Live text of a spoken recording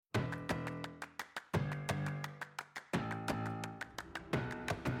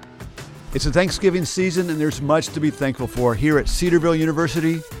It's a Thanksgiving season, and there's much to be thankful for here at Cedarville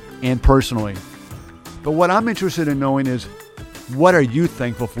University and personally. But what I'm interested in knowing is, what are you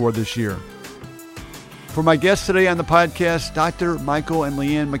thankful for this year? For my guests today on the podcast, Dr. Michael and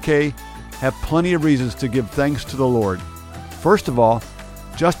Leanne McKay have plenty of reasons to give thanks to the Lord. First of all,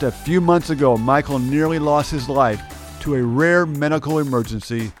 just a few months ago, Michael nearly lost his life to a rare medical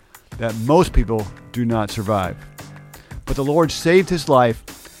emergency that most people do not survive. But the Lord saved his life,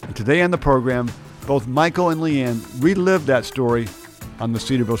 and today on the program, both Michael and Leanne relived that story on the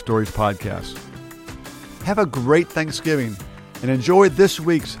Cedarville Stories podcast. Have a great Thanksgiving and enjoy this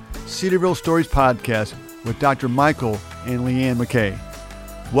week's Cedarville Stories podcast with Dr. Michael and Leanne McKay.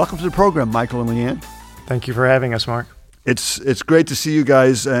 Welcome to the program, Michael and Leanne. Thank you for having us, Mark. It's great to see you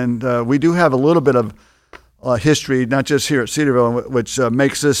guys, and we do have a little bit of history, not just here at Cedarville, which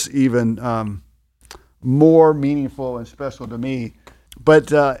makes this even more meaningful and special to me.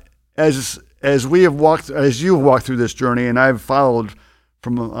 But as you have walked through this journey, and I've followed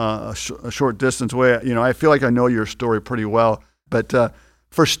from a short distance away, I feel like I know your story pretty well. But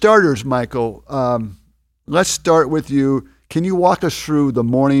for starters, Michael, let's start with you. Can you walk us through the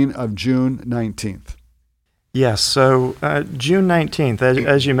morning of June 19th? Yes. So June 19th,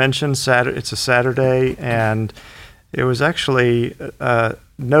 as you mentioned, it's a Saturday, and it was actually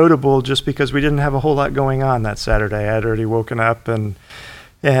notable just because we didn't have a whole lot going on that Saturday. I had already woken up and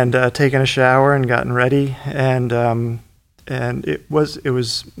taken a shower and gotten ready, and it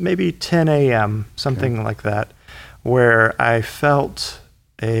was maybe 10 a.m., something like that, where I felt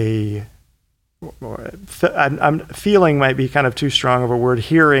feeling might be kind of too strong of a word.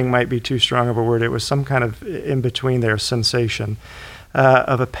 Hearing might be too strong of a word. It was some kind of in between there sensation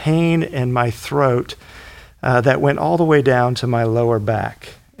of a pain in my throat that went all the way down to my lower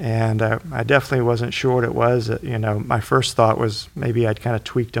back. And I definitely wasn't sure what it was. My first thought was maybe I'd kind of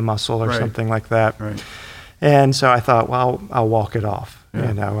tweaked a muscle or something like that. Right. And so I thought, well, I'll walk it off,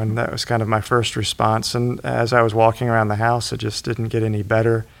 and that was kind of my first response. And as I was walking around the house, it just didn't get any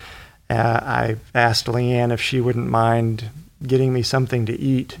better. I asked Leanne if she wouldn't mind getting me something to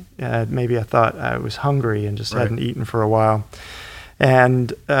eat. Maybe I thought I was hungry and just hadn't eaten for a while.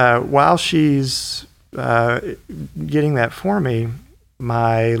 And while she's getting that for me,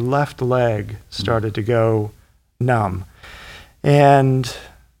 my left leg started to go numb. And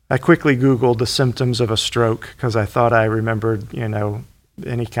I quickly Googled the symptoms of a stroke because I thought I remembered,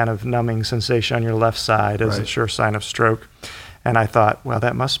 any kind of numbing sensation on your left side as a sure sign of stroke. And I thought, well,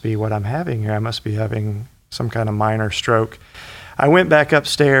 that must be what I'm having here. I must be having some kind of minor stroke. I went back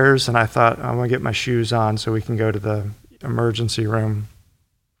upstairs and I thought, I'm going to get my shoes on so we can go to the emergency room.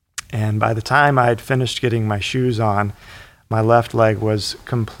 And by the time I had finished getting my shoes on, my left leg was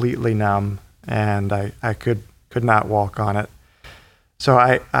completely numb and I could not walk on it. So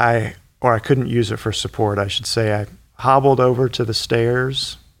I couldn't use it for support, I should say. I hobbled over to the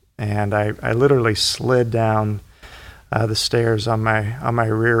stairs and I literally slid down the stairs on my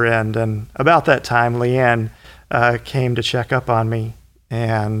rear end. And about that time, Leanne came to check up on me,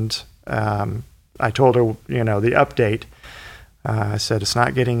 and I told her, the update. I said, it's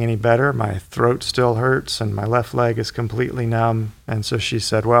not getting any better. My throat still hurts, and my left leg is completely numb. And so she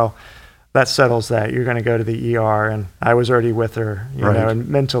said, well, that settles that. You're going to go to the ER. And I was already with her, and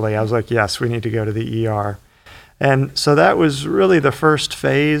mentally I was like, yes, we need to go to the ER. And so that was really the first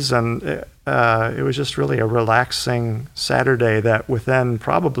phase, and it was just really a relaxing Saturday that within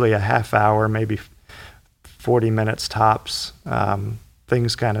probably a half hour, maybe 40 minutes tops,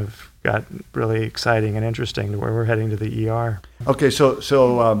 things kind of got really exciting and interesting to where we're heading to the ER. Okay,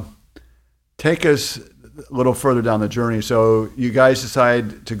 so take us a little further down the journey. So you guys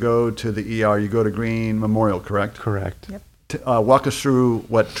decide to go to the ER. You go to Green Memorial, correct? Correct. Yep. Walk us through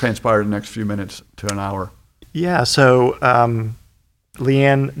what transpired in the next few minutes to an hour. Yeah, so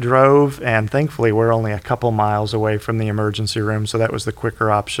Leanne drove, and thankfully we're only a couple miles away from the emergency room, so that was the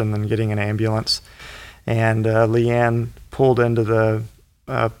quicker option than getting an ambulance. And Leanne pulled into the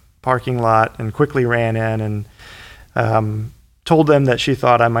parking lot and quickly ran in and told them that she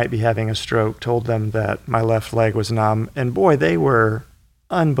thought I might be having a stroke, told them that my left leg was numb. And boy, they were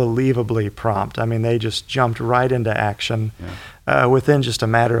unbelievably prompt. I mean, they just jumped right into action. Yeah. Within just a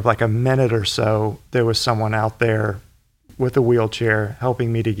matter of like a minute or so, there was someone out there with a wheelchair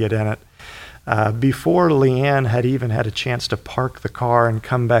helping me to get in it. Before Leanne had even had a chance to park the car and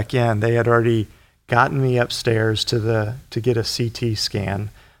come back in, they had already gotten me upstairs to get a CT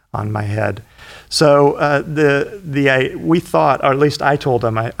scan on my head. So we thought, or at least I told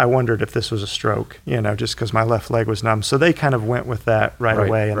them, I wondered if this was a stroke, just because my left leg was numb. So they kind of went with that right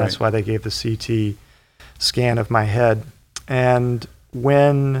away, and that's why they gave the CT scan of my head. And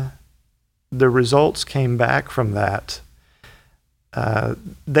when the results came back from that,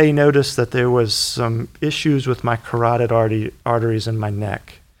 they noticed that there was some issues with my carotid arteries in my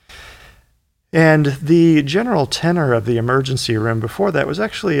neck. And the general tenor of the emergency room before that was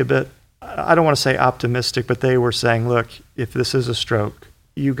actually a bit, I don't want to say optimistic, but they were saying, look, if this is a stroke,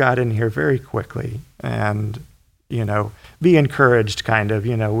 you got in here very quickly, and, be encouraged, kind of,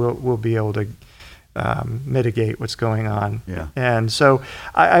 we'll be able to mitigate what's going on. Yeah. And so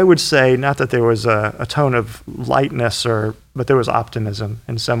I would say, not that there was a tone of lightness, but there was optimism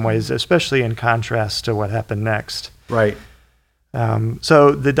in some ways, especially in contrast to what happened next. Right.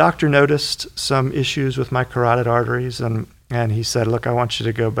 So the doctor noticed some issues with my carotid arteries, and he said, look, I want you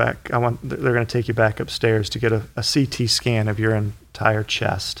to go back. They're going to take you back upstairs to get a CT scan of your entire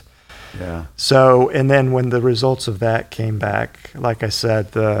chest. Yeah. So, and then when the results of that came back, like I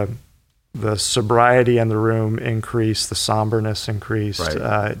said, the sobriety in the room increased, the somberness increased.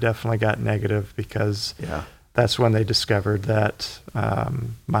 Right. It definitely got negative because Yeah. that's when they discovered that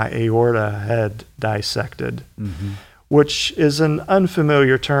my aorta had dissected, which is an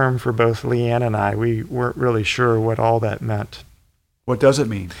unfamiliar term for both Leanne and I. We weren't really sure what all that meant. What does it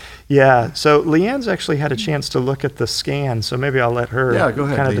mean? Yeah, so Leanne's actually had a chance to look at the scan, so maybe I'll let her Go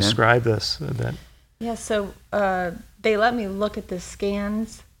ahead, kind of Leanne. describe this a bit. Yeah, so they let me look at the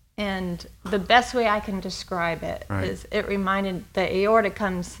scans, and the best way I can describe it is it reminded, the aorta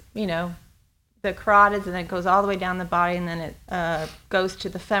comes, the carotids, and then it goes all the way down the body, and then it goes to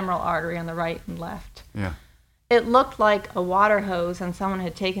the femoral artery on the right and left. Yeah. It looked like a water hose, and someone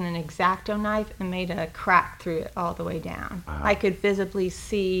had taken an X-Acto knife and made a crack through it all the way down. Wow. I could visibly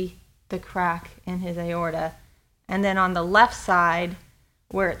see the crack in his aorta. And then on the left side,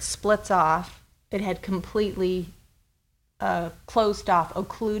 where it splits off, it had completely closed off.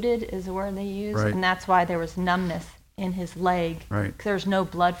 Occluded is the word they use. Right. And that's why there was numbness in his leg. Right. 'Cause there's no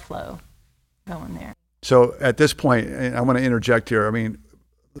blood flow going there. So at this point, and I want to interject here. I mean,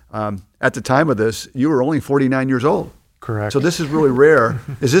 at the time of this, you were only 49 years old. Correct. So this is really rare.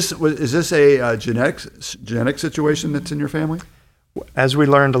 Is this a genetic situation that's in your family? As we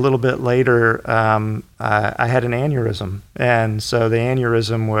learned a little bit later, I had an aneurysm, and so the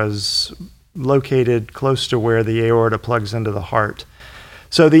aneurysm was located close to where the aorta plugs into the heart.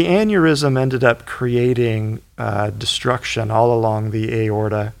 So the aneurysm ended up creating destruction all along the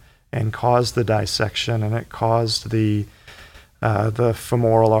aorta and caused the dissection, and it caused the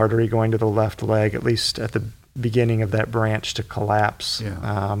femoral artery going to the left leg, at least at the beginning of that branch, to collapse.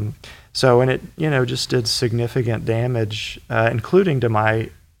 Yeah. And it, just did significant damage, including to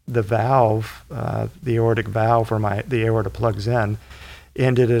the valve, the aortic valve where the aorta plugs in.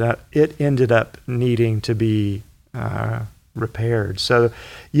 It ended up needing to be repaired. So,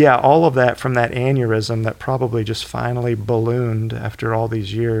 yeah, all of that from that aneurysm that probably just finally ballooned after all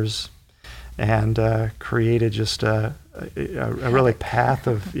these years, and created just a really path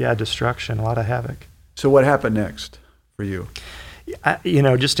of destruction, a lot of havoc. So what happened next for you?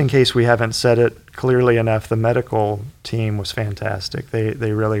 Just in case we haven't said it clearly enough, the medical team was fantastic.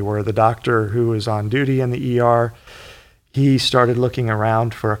 They really were. The doctor who was on duty in the ER, he started looking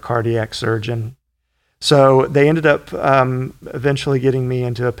around for a cardiac surgeon. So they ended up eventually getting me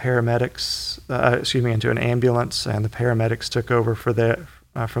into into an ambulance, and the paramedics took over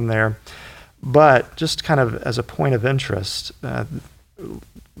from there. But just kind of as a point of interest,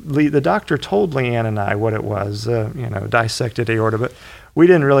 the doctor told Leanne and I what it was, dissected aorta, but we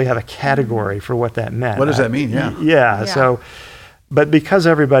didn't really have a category for what that meant. What does that mean? Yeah. Yeah. So, but because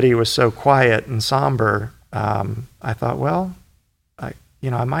everybody was so quiet and somber, I thought, well, I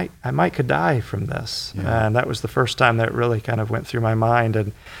might could die from this. Yeah. And that was the first time that really kind of went through my mind.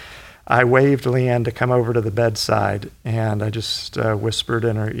 And I waved Leanne to come over to the bedside, and I just whispered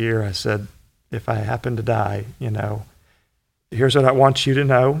in her ear. I said, if I happen to die, here's what I want you to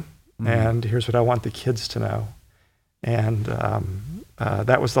know, and here's what I want the kids to know. And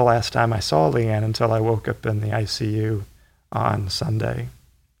that was the last time I saw Leanne until I woke up in the ICU on Sunday.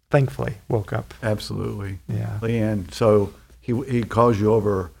 Thankfully, woke up. Absolutely. Yeah. Leanne, so he calls you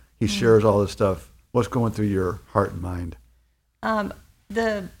over, he shares all this stuff. What's going through your heart and mind?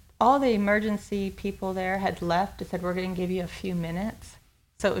 All the emergency people there had left. They said, we're going to give you a few minutes.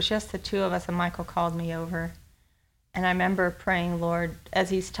 So it was just the two of us, and Michael called me over. And I remember praying, Lord, as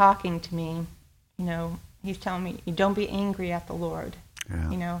he's talking to me, he's telling me, don't be angry at the Lord.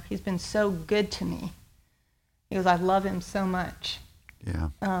 Yeah. He's been so good to me. He goes, I love him so much. Yeah.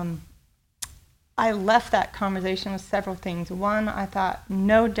 I left that conversation with several things. One, I thought,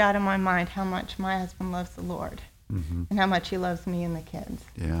 no doubt in my mind how much my husband loves the Lord, and how much he loves me and the kids.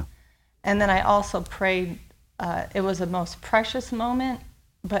 Yeah. And then I also prayed, it was the most precious moment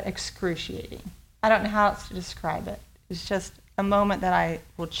but excruciating. I don't know how else to describe it. It's just a moment that I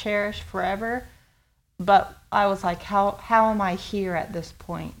will cherish forever. But I was like, how am I here at this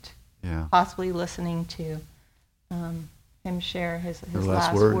point? Yeah. Possibly listening to him share his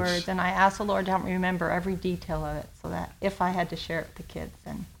last words. And I asked the Lord to help me remember every detail of it, so that if I had to share it with the kids,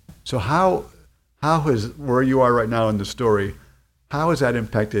 then. So how has, where you are right now in the story, how has that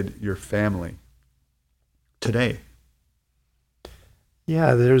impacted your family today?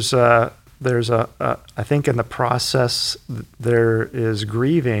 Yeah, there's a I think in the process there is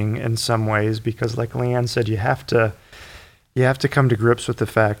grieving in some ways, because like Leanne said, you have to come to grips with the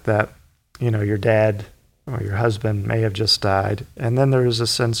fact that, your dad or your husband may have just died, and then there is a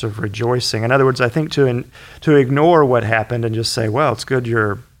sense of rejoicing. In other words, I think to ignore what happened and just say, well, it's good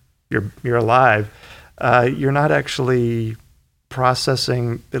you're alive, you're not actually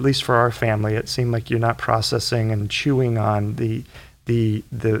processing, at least for our family, it seemed like you're not processing and chewing on the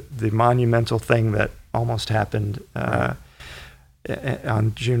monumental thing that almost happened on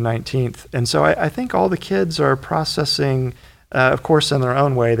June 19th. And so I think all the kids are processing, of course, in their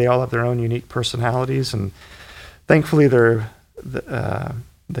own way. They all have their own unique personalities, and thankfully they're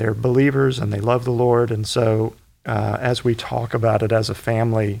believers and they love the Lord. And so as we talk about it as a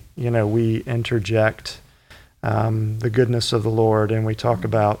family, we interject the goodness of the Lord, and we talk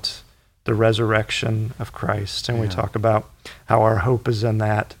about the resurrection of Christ, and we talk about how our hope is in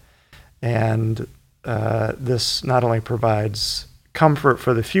that. And this not only provides comfort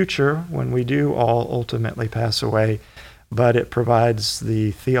for the future when we do all ultimately pass away, but it provides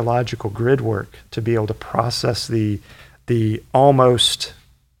the theological grid work to be able to process the almost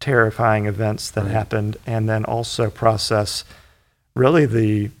terrifying events that happened, and then also process really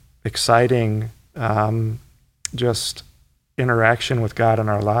the exciting just interaction with God in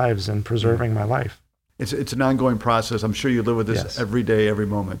our lives and preserving my life. It's an ongoing process. I'm sure you live with this every day, every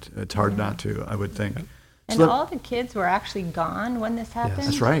moment. It's hard not to, I would think. And all the kids were actually gone when this happened. Yes.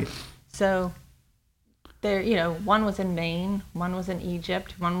 That's right. So there, one was in Maine, one was in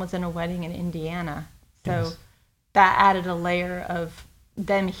Egypt, one was in a wedding in Indiana. So that added a layer of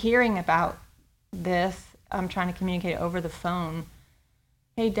them hearing about this. I'm trying to communicate over the phone.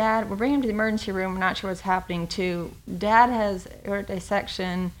 Hey, Dad, we're bringing him to the emergency room. We're not sure what's happening. Dad has aortic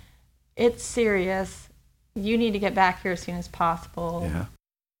dissection. It's serious. You need to get back here as soon as possible. Yeah.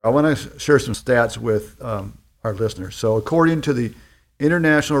 I want to share some stats with our listeners. So according to the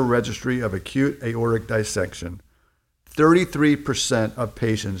International Registry of Acute Aortic Dissection, 33% of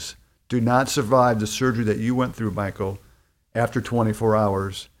patients do not survive the surgery that you went through, Michael, after 24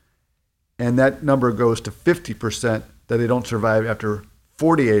 hours. And that number goes to 50% that they don't survive after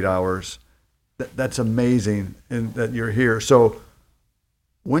 48 hours. That's amazing, and that you're here. So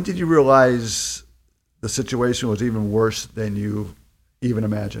when did you realize the situation was even worse than you even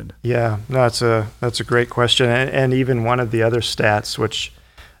imagined? Yeah, no, that's a great question. And even one of the other stats, which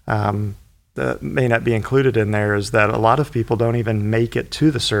that may not be included in there, is that a lot of people don't even make it to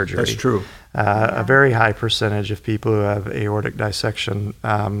the surgery. That's true. A very high percentage of people who have aortic dissection.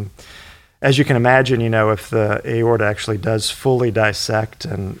 As you can imagine, if the aorta actually does fully dissect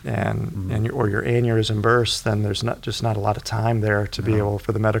and or your aneurysm bursts, then there's not a lot of time there to be able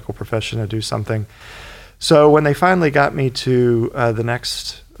for the medical profession to do something. So when they finally got me to the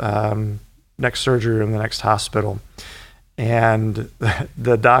next surgery room, the next hospital, and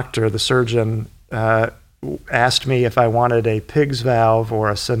the doctor, the surgeon, asked me if I wanted a Pig's valve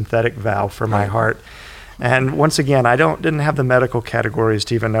or a synthetic valve for my heart. And once again, I didn't have the medical categories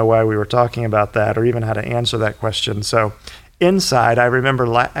to even know why we were talking about that or even how to answer that question. So inside, I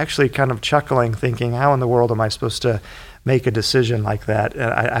remember actually kind of chuckling, thinking, how in the world am I supposed to make a decision like that?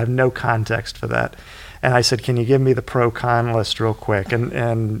 And I have no context for that. And I said, can you give me the pro-con list real quick?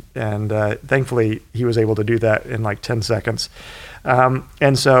 And thankfully, he was able to do that in like 10 seconds.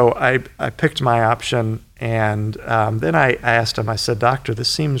 And so I picked my option, and then I asked him, I said, Doctor, this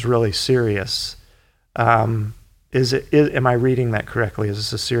seems really serious. Am I reading that correctly? Is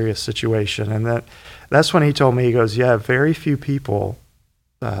this a serious situation? And that's when he told me, he goes, yeah, very few people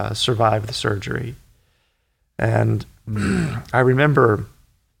survive the surgery. And I remember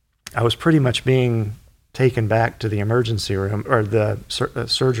I was pretty much being taken back to the emergency room, or the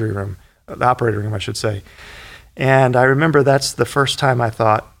surgery room, the operating room, I should say. And I remember that's the first time I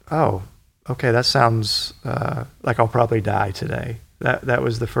thought, oh, okay, that sounds like I'll probably die today. That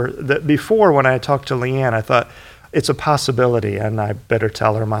was the first. Before, when I talked to Leanne, I thought it's a possibility, and I better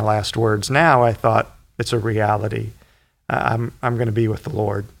tell her my last words. Now I thought it's a reality. I'm going to be with the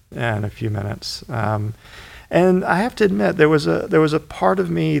Lord in a few minutes. And I have to admit, there was a part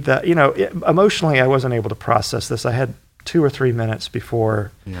of me that, emotionally I wasn't able to process this. I had 2 or 3 minutes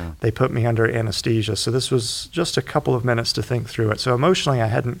before Yeah. they put me under anesthesia. So this was just a couple of minutes to think through it. So emotionally, I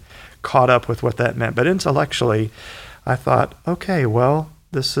hadn't caught up with what that meant. But intellectually, I thought, okay, well,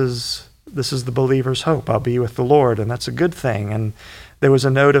 this is the believer's hope. I'll be with the Lord, and that's a good thing. And there was a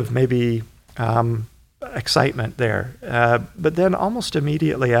note of maybe excitement there. But then almost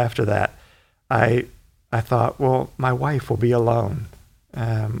immediately after that, I thought, well, my wife will be alone.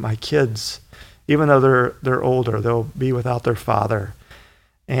 My kids, even though they're older, they'll be without their father.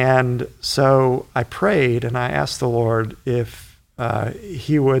 And so I prayed and I asked the Lord if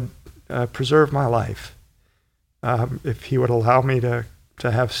he would preserve my life, if he would allow me to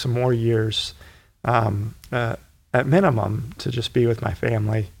have some more years, at minimum, to just be with my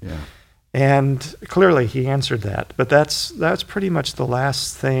family. Yeah. And clearly he answered that. But that's pretty much the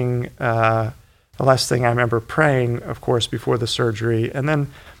last thing I remember praying, of course, before the surgery. And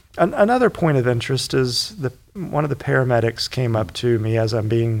then another point of interest is one of the paramedics came up to me as I'm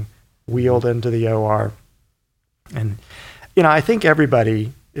being wheeled into the OR. And, I think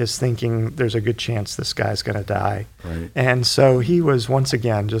everybody is thinking there's a good chance this guy's going to die. Right. And so he was, once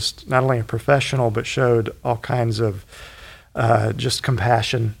again, just not only a professional, but showed all kinds of just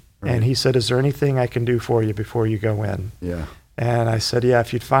compassion. Right. And he said, is there anything I can do for you before you go in? Yeah. And I said, yeah,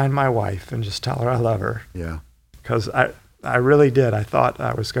 if you'd find my wife and just tell her I love her. Yeah. Because I really did. I thought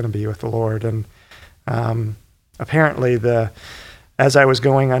I was going to be with the Lord. And apparently as I was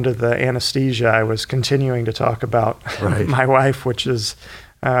going under the anesthesia, I was continuing to talk about right. my wife, which is,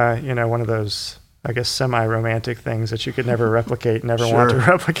 one of those, I guess, semi-romantic things that you could never replicate, never Sure. want to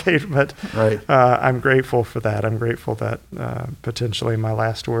replicate. But right. I'm grateful for that. I'm grateful that potentially my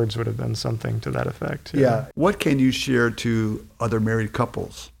last words would have been something to that effect. Yeah. What can you share to other married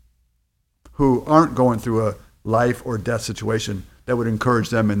couples who aren't going through a life or death situation that would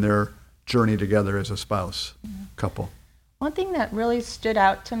encourage them in their journey together as a spouse couple? One thing that really stood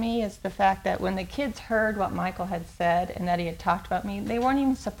out to me is the fact that when the kids heard what Michael had said and that he had talked about me, they weren't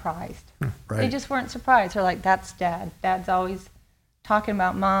even surprised. Right. They just weren't surprised. They're like, that's Dad. Dad's always talking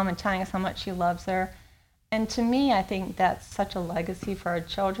about Mom and telling us how much he loves her. And to me, I think that's such a legacy for our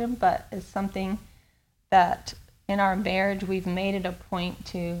children, but it's something that in our marriage, we've made it a point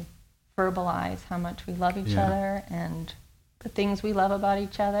to verbalize how much we love each other and the things we love about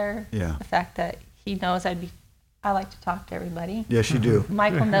each other. Yeah. The fact that he knows I like to talk to everybody. Yes, you do.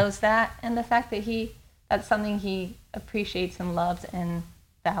 Michael knows that, and the fact that that's something he appreciates and loves and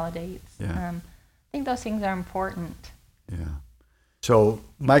validates. Yeah. I think those things are important. Yeah. So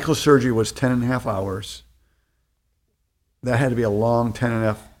Michael's surgery was 10 and a half hours. That had to be a long 10 and a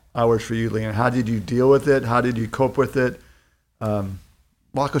half hours for you, Leanne. How did you deal with it? How did you cope with it?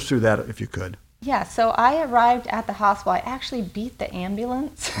 Walk us through that if you could. Yeah, so I arrived at the hospital. I actually beat the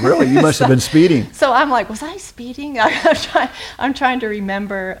ambulance. Really? You must have been speeding. So I'm like, was I speeding? I'm trying to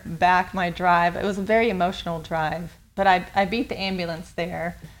remember back my drive. It was a very emotional drive, but I beat the ambulance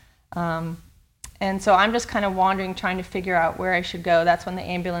there. And so I'm just kind of wandering, trying to figure out where I should go. That's when the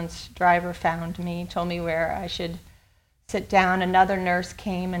ambulance driver found me, told me where I should sit down. Another nurse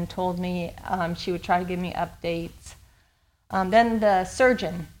came and told me she would try to give me updates. Then the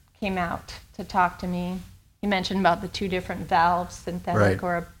surgeon came out to talk to me. He mentioned about the 2 different valves, synthetic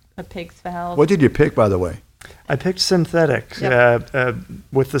or a pig's valve. What did you pick, by the way? I picked synthetic. Yep.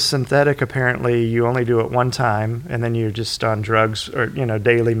 With the synthetic, apparently you only do it one time, and then you're just on drugs or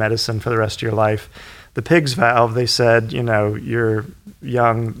daily medicine for the rest of your life. The pig's valve, they said, you're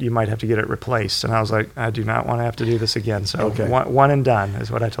young, you might have to get it replaced. And I was like, I do not want to have to do this again. So one and done is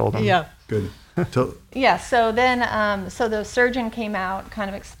what I told him. Yeah. Good. Yeah, so then, so the surgeon came out, kind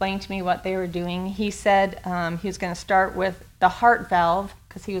of explained to me what they were doing. He said he was going to start with the heart valve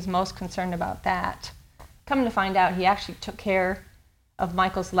because he was most concerned about that. Come to find out, he actually took care of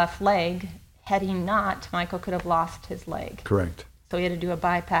Michael's left leg. Had he not, Michael could have lost his leg. Correct. So he had to do a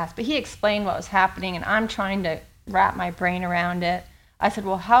bypass. But he explained what was happening, and I'm trying to wrap my brain around it. I said,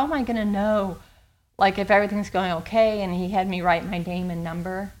 well, how am I going to know, if everything's going okay? And he had me write my name and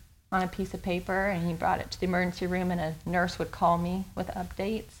number on a piece of paper, and he brought it to the emergency room, and a nurse would call me with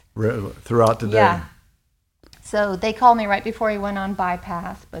updates. Throughout the day? Yeah. So they called me right before he went on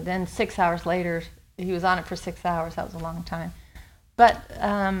bypass, but then 6 hours later, he was on it for 6 hours. That was a long time. But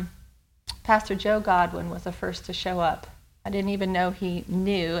Pastor Joe Godwin was the first to show up. I didn't even know he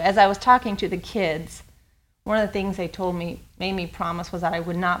knew. As I was talking to the kids, one of the things they told me, made me promise, was that I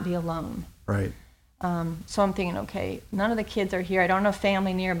would not be alone. Right. So I'm thinking, okay, none of the kids are here. I don't know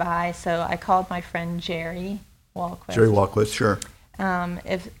family nearby, so I called my friend Jerry Walquist. Jerry Walquist, sure.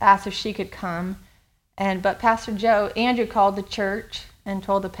 Asked if she could come. But Pastor Joe, Andrew called the church and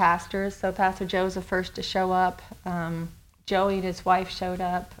told the pastors. So Pastor Joe was the first to show up. Joey and his wife showed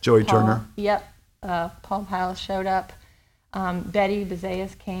up. Joey Paul, Turner. Yep. Paul Piles showed up. Betty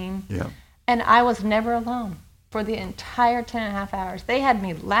Bazayas came. Yeah. And I was never alone for the entire 10 and a half hours. They had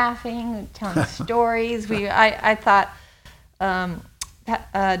me laughing, telling stories. I thought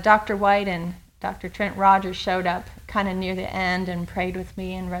Dr. White and Dr. Trent Rogers showed up kind of near the end and prayed with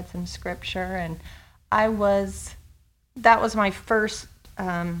me and read some scripture. And that was my first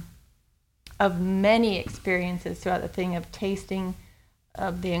of many experiences throughout the thing of tasting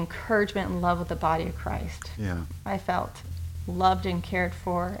of the encouragement and love of the body of Christ. Yeah. I felt loved and cared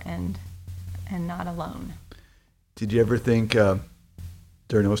for and not alone. Did you ever think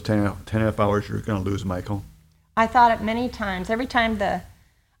during those 10 and a half hours you were going to lose Michael? I thought it many times. Every time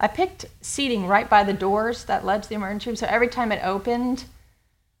I picked seating right by the doors that led to the emergency room, so every time it opened,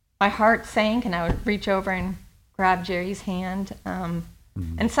 my heart sank and I would reach over and grab Jerry's hand.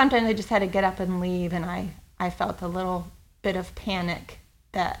 And sometimes I just had to get up and leave, and I felt a little bit of panic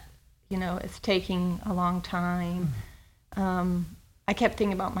that, it's taking a long time. I kept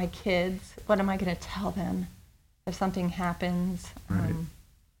thinking about my kids. What am I going to tell them if something happens?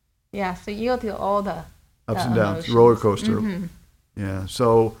 Right. So you go through all the ups and emotions. downs, roller coaster. Mm-hmm. Yeah.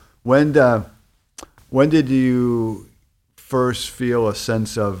 So when did you first feel a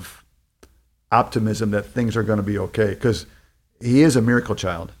sense of optimism that things are going to be okay? Because he is a miracle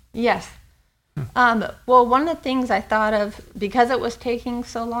child. Yes. Well, one of the things I thought of, because it was taking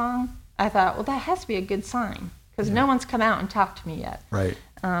so long, I thought, well, that has to be a good sign, because no one's come out and talked to me yet. Right.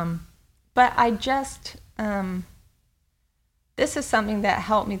 But I just, this is something that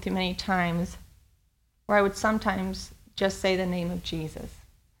helped me through many times, where I would sometimes just say the name of Jesus.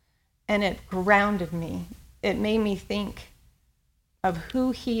 And it grounded me. It made me think of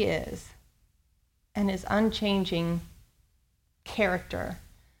who he is and his unchanging character.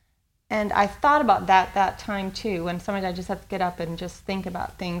 And I thought about that time too, when sometimes I just have to get up and just think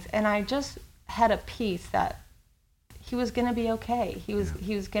about things. And I just had a peace that he was going to be okay. He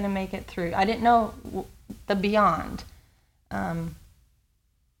was going to make it through. I didn't know the beyond.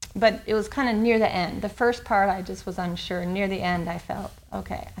 But it was kind of near the end. The first part I just was unsure. Near the end I felt,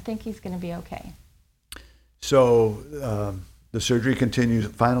 okay, I think he's going to be okay. So the surgery continues.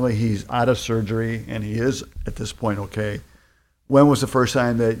 Finally, he's out of surgery, and he is at this point okay. When was the first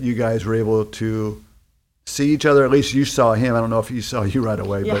time that you guys were able to see each other? At least you saw him. I don't know if he saw you right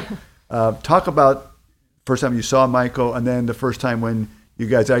away, but talk about first time you saw Michael, and then the first time when you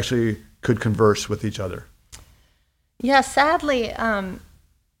guys actually could converse with each other. Yeah, sadly,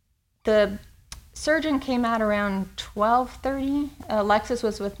 the surgeon came out around 12:30. Alexis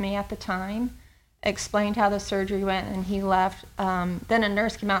was with me at the time, explained how the surgery went, and he left. Then a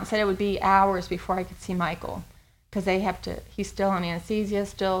nurse came out and said it would be hours before I could see Michael, because he's still on anesthesia,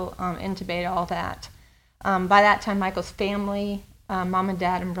 still intubated, all that. By that time, Michael's family, mom and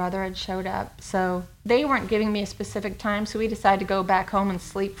dad and brother had showed up. So they weren't giving me a specific time, so we decided to go back home and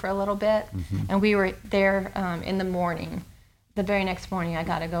sleep for a little bit. And we were there in the morning. The very next morning, I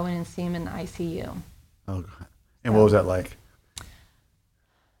got to go in and see him in the ICU. Oh, and what was that like?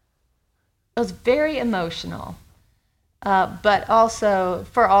 It was very emotional. But also,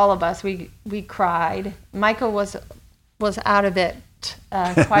 for all of us, we cried. Michael was out of it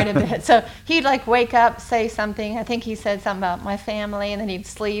quite a bit. So he'd wake up, say something. I think he said something about my family, and then he'd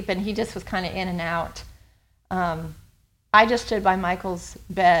sleep, and he just was kind of in and out. I just stood by Michael's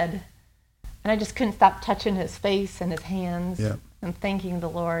bed, and I just couldn't stop touching his face and his hands and thanking the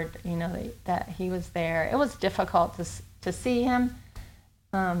Lord, that he was there. It was difficult to see him.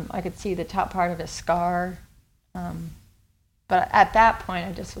 I could see the top part of his scar. But at that point,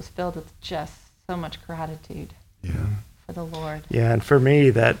 I just was filled with just so much gratitude for the Lord. Yeah, and for me,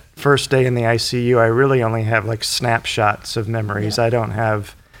 that first day in the ICU, I really only have snapshots of memories. I don't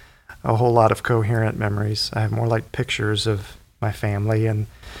have a whole lot of coherent memories. I have more pictures of my family and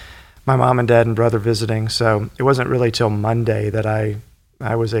my mom and dad and brother visiting. So it wasn't really till Monday that I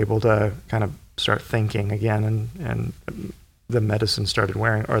was able to kind of start thinking again, and the medicine started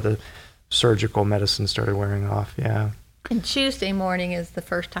wearing, or the surgical medicine started wearing off. Yeah. And Tuesday morning is the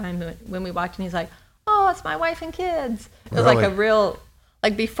first time when we walked in, he's like, "Oh, it's my wife and kids." It was like a real,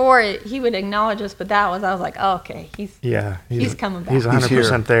 before he would acknowledge us, but I was like, "Oh, okay, he's coming back. He's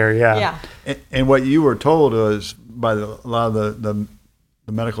 100% there." Yeah. And what you were told was by a lot of the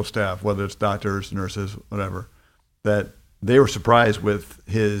medical staff, whether it's doctors, nurses, whatever, that they were surprised with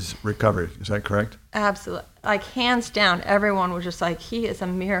his recovery. Is that correct? Absolutely. Hands down, everyone was just like, he is a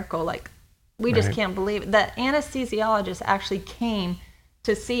miracle. We just can't believe it. The anesthesiologist actually came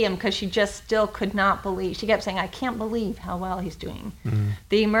to see him because she just still could not believe. She kept saying, I can't believe how well he's doing. Mm-hmm.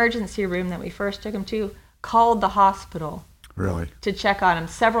 The emergency room that we first took him to called the hospital really to check on him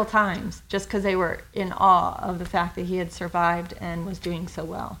several times just because they were in awe of the fact that he had survived and was doing so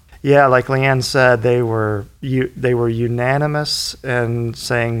well. Yeah, like Leanne said, they were unanimous in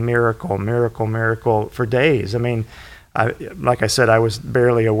saying miracle, miracle, miracle for days. I mean, like I said, I was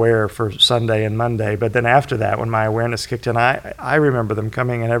barely aware for Sunday and Monday, but then after that, when my awareness kicked in, I remember them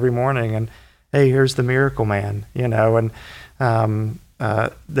coming in every morning and, hey, here's the miracle man, and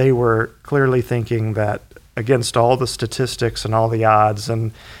they were clearly thinking that against all the statistics and all the odds,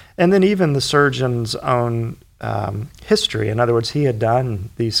 and then even the surgeon's own history. In other words, he had done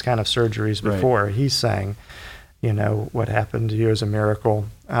these kind of surgeries before. Right. He's saying, what happened to you is a miracle.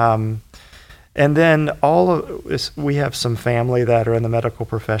 And then we have some family that are in the medical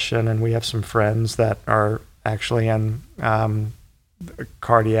profession, and we have some friends that are actually in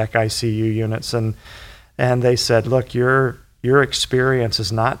cardiac ICU units, and they said, look, your experience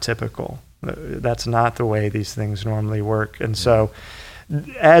is not typical. That's not the way these things normally work. And so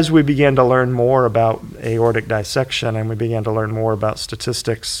as we began to learn more about aortic dissection and we began to learn more about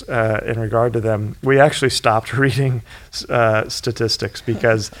statistics in regard to them, we actually stopped reading statistics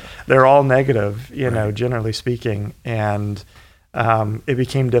because they're all negative, generally speaking. And it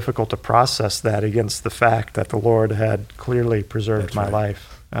became difficult to process that against the fact that the Lord had clearly preserved my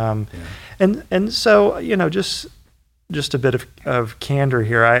life. And so, just a bit of candor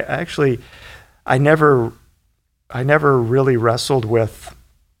here. I never really wrestled with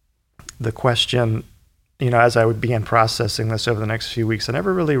the question, as I would begin processing this over the next few weeks. I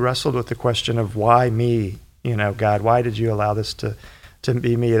never really wrestled with the question of why me, God, why did you allow this to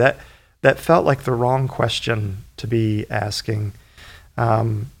be me? That felt like the wrong question to be asking.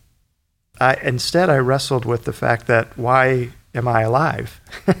 Instead, I wrestled with the fact that why am I alive?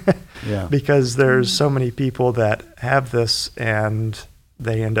 Because there's so many people that have this and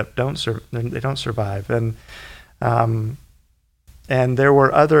they end up they don't survive. And there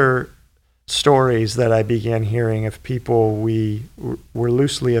were other stories that I began hearing of people we were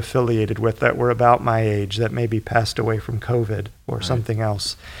loosely affiliated with that were about my age that maybe passed away from COVID or something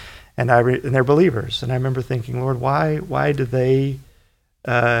else. And they're believers. And I remember thinking, Lord, why do they,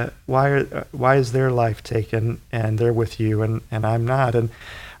 why is their life taken and they're with you and I'm not? And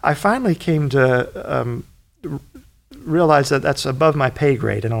I finally came to realize that that's above my pay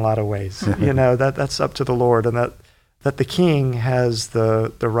grade in a lot of ways. That's up to the Lord, and that the King has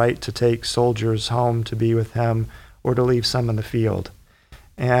the right to take soldiers home to be with him or to leave some in the field.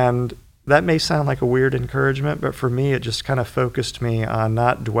 And that may sound like a weird encouragement, but for me, it just kind of focused me on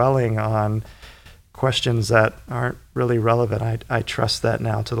not dwelling on questions that aren't really relevant. I trust that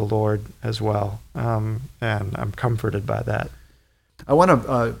now to the Lord as well, and I'm comforted by that. I want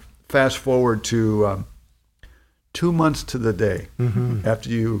to fast forward to 2 months to the day after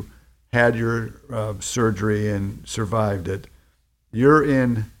you had your surgery and survived it. You're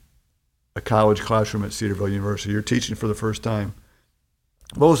in a college classroom at Cedarville University. You're teaching for the first time.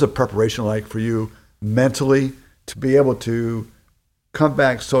 What was the preparation like for you mentally to be able to come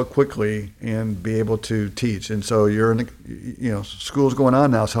back so quickly and be able to teach? And so you're in, school's going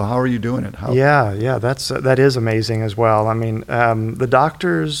on now. So how are you doing it? Yeah, that is amazing as well. I mean, the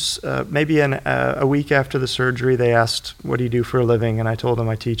doctors, maybe a week after the surgery, they asked, "What do you do for a living?" And I told them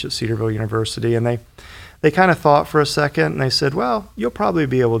I teach at Cedarville University, and they kind of thought for a second, and they said, "Well, you'll probably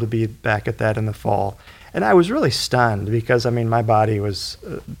be able to be back at that in the fall." And I was really stunned because my body was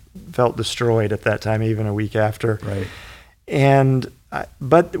felt destroyed at that time, even a week after. Right. And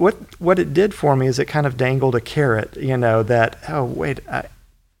but what it did for me is it kind of dangled a carrot, that, oh, wait,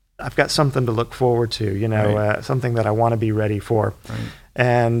 I've got something to look forward to, something that I want to be ready for. Right.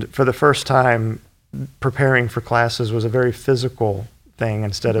 And for the first time, preparing for classes was a very physical thing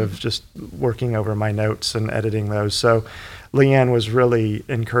instead of just working over my notes and editing those. So Leanne was really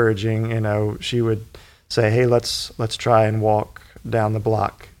encouraging. She would say, hey, let's try and walk down the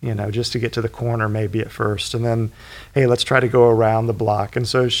block, just to get to the corner maybe at first. And then, hey, let's try to go around the block. And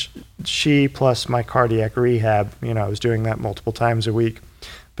so she plus my cardiac rehab, I was doing that multiple times a week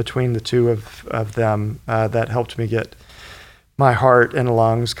between the two of them. That helped me get my heart and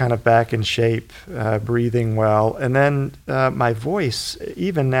lungs kind of back in shape, breathing well. And then my voice,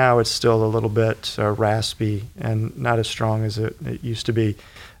 even now, it's still a little bit raspy and not as strong as it used to be.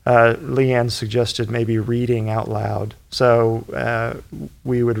 Leanne suggested maybe reading out loud. So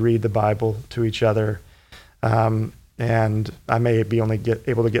we would read the Bible to each other. And I may be only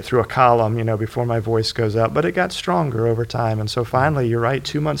able to get through a column, before my voice goes out. But it got stronger over time. And so finally, you're right,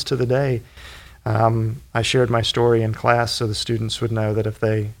 2 months to the day, I shared my story in class so the students would know that if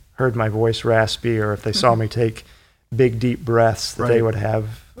they heard my voice raspy or if they saw me take big, deep breaths, that they would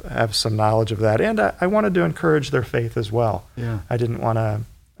have some knowledge of that. And I wanted to encourage their faith as well. Yeah. I didn't want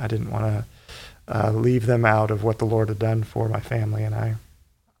to leave them out of what the Lord had done for my family and I.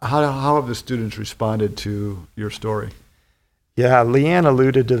 How have the students responded to your story? Yeah, Leanne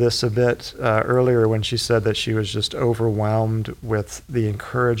alluded to this a bit earlier when she said that she was just overwhelmed with the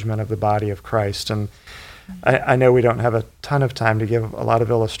encouragement of the body of Christ. And I know we don't have a ton of time to give a lot of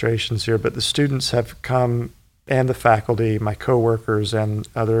illustrations here, but the students have come, and the faculty, my coworkers, and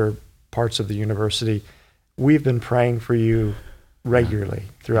other parts of the university. We've been praying for you regularly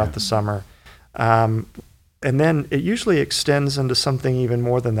throughout the summer. And then it usually extends into something even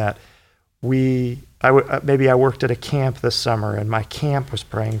more than that. Maybe I worked at a camp this summer and my camp was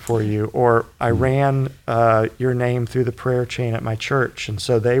praying for you, or I ran your name through the prayer chain at my church, and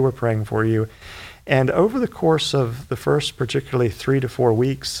so they were praying for you. And over the course of the first particularly 3 to 4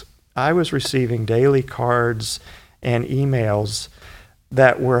 weeks, I was receiving daily cards and emails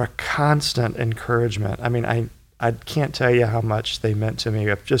that were a constant encouragement. I mean, I can't tell you how much they meant to me,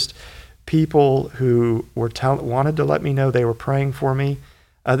 of just people who were wanted to let me know they were praying for me.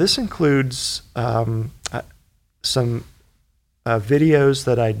 This includes some videos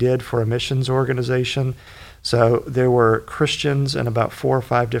that I did for a missions organization. So there were Christians in about 4 or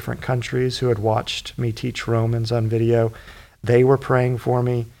 5 different countries who had watched me teach Romans on video. They were praying for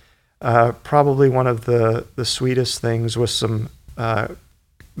me. Probably one of the sweetest things was some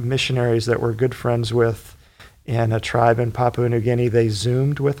missionaries that we're good friends with in a tribe in Papua New Guinea. They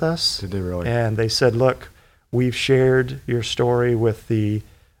Zoomed with us. Did they really? And they said, look, we've shared your story with the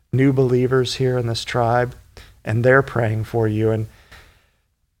new believers here in this tribe, and they're praying for you. And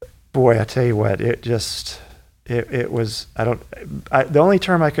boy, I tell you what, it was, the only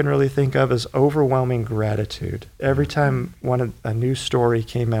term I can really think of is overwhelming gratitude. Every time a new story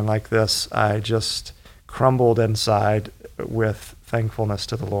came in like this, I just crumbled inside with thankfulness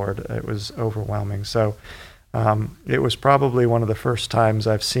to the Lord. It was overwhelming. So it was probably one of the first times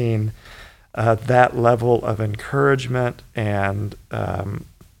I've seen that level of encouragement and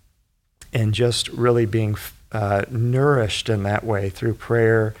just really being nourished in that way through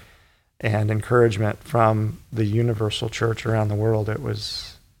prayer and encouragement from the universal church around the world. It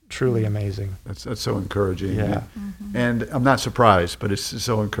was truly amazing. That's so encouraging. Yeah. And I'm not surprised, but it's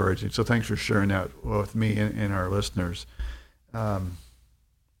so encouraging. So thanks for sharing that with me and our listeners. Leanne,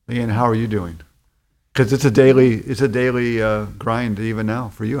 how are you doing? Because it's a daily grind even now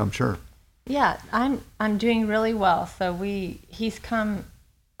for you, I'm sure. Yeah, I'm doing really well. So he's come.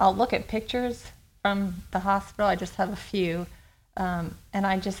 I'll look at pictures from the hospital. I just have a few, and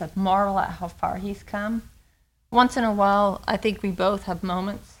I just marvel at how far he's come. Once in a while, I think we both have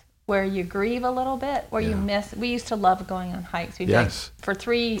moments where you grieve a little bit, where you miss. We used to love going on hikes. For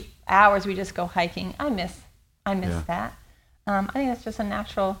 3 hours, we just go hiking. I miss that. I think that's just a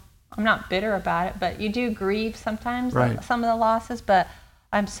natural. I'm not bitter about it, but you do grieve sometimes, some of the losses. But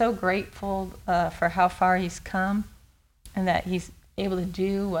I'm so grateful for how far he's come, and that he's able to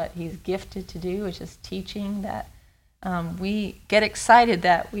do what he's gifted to do, which is teaching. That we get excited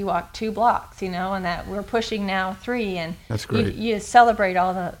that we walk 2 blocks, and that we're pushing now 3. And that's great. You celebrate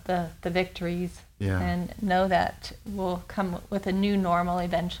all the victories, Yeah. and know that we'll come with a new normal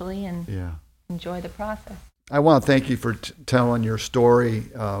eventually, and enjoy the process. I want to thank you for telling your story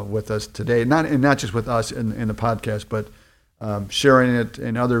with us today, not just with us in the podcast, but sharing it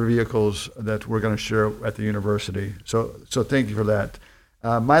in other vehicles that we're going to share at the university. So thank you for that.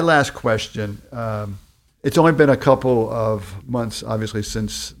 My last question, it's only been a couple of months, obviously,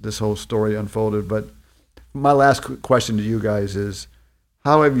 since this whole story unfolded, but my last question to you guys is,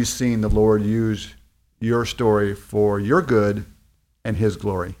 how have you seen the Lord use your story for your good and his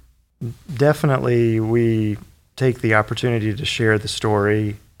glory? Definitely, we take the opportunity to share the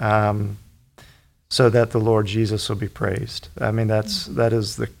story so that the Lord Jesus will be praised. I mean, that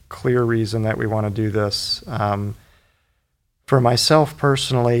is the clear reason that we want to do this. For myself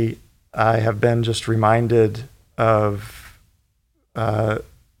personally, I have been just reminded of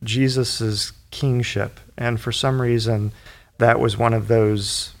Jesus's kingship, and for some reason, that was one of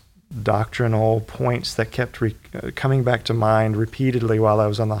those doctrinal points that kept coming back to mind repeatedly while I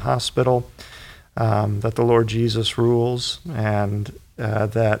was in the hospital, that the Lord Jesus rules, and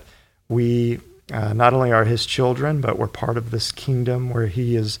that we not only are his children, but we're part of this kingdom where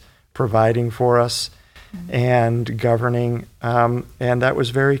he is providing for us and governing. And that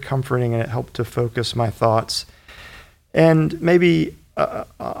was very comforting, and it helped to focus my thoughts. And maybe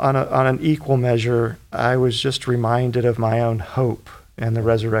on an equal measure, I was just reminded of my own hope and the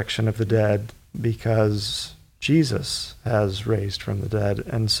resurrection of the dead, because Jesus has raised from the dead.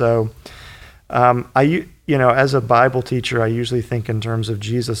 And so as a Bible teacher, I usually think in terms of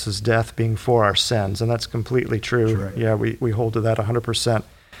Jesus' death being for our sins, and that's completely true. That's right. Yeah, we hold to that 100%.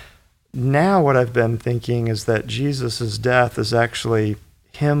 Now what I've been thinking is that Jesus' death is actually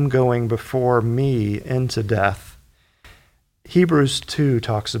him going before me into death. Hebrews 2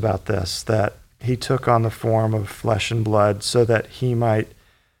 talks about this, that he took on the form of flesh and blood so that he might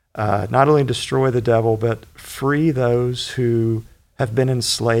not only destroy the devil, but free those who have been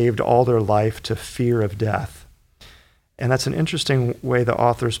enslaved all their life to fear of death. And that's an interesting way the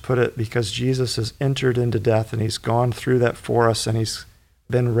authors put it, because Jesus has entered into death and he's gone through that for us, and he's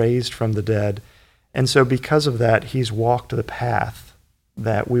been raised from the dead. And so because of that, he's walked the path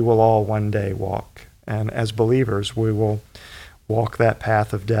that we will all one day walk. And as believers, we will walk that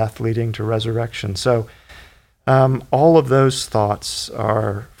path of death leading to resurrection. So all of those thoughts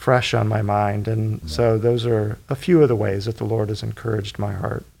are fresh on my mind, and so those are a few of the ways that the Lord has encouraged my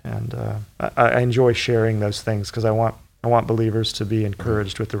heart. And I enjoy sharing those things because I want believers to be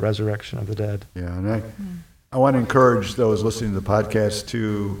encouraged with the resurrection of the dead. Yeah, and I want to encourage those listening to the podcast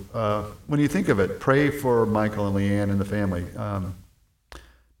to, when you think of it, pray for Michael and Leanne and the family.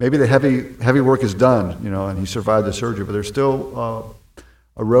 Maybe the heavy work is done, and he survived the surgery, but there's still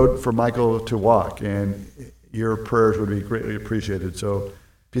a road for Michael to walk, and your prayers would be greatly appreciated. So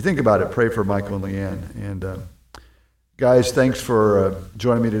if you think about it, pray for Michael and Leanne. And guys, thanks for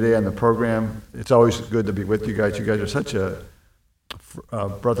joining me today on the program. It's always good to be with you guys. You guys are such a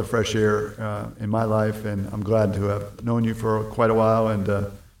breath of fresh air in my life, and I'm glad to have known you for quite a while. And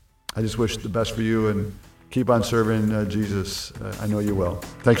I just wish the best for you, and keep on serving Jesus. I know you will.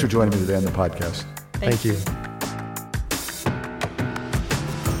 Thanks for joining me today on the podcast. Thank you.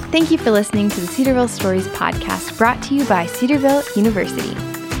 Thank you for listening to the Cedarville Stories podcast, brought to you by Cedarville University.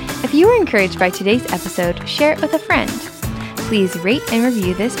 If you were encouraged by today's episode, share it with a friend. Please rate and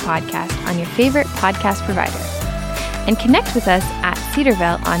review this podcast on your favorite podcast provider. And connect with us at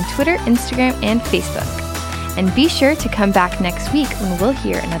Cedarville on Twitter, Instagram, and Facebook. And be sure to come back next week when we'll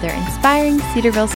hear another inspiring Cedarville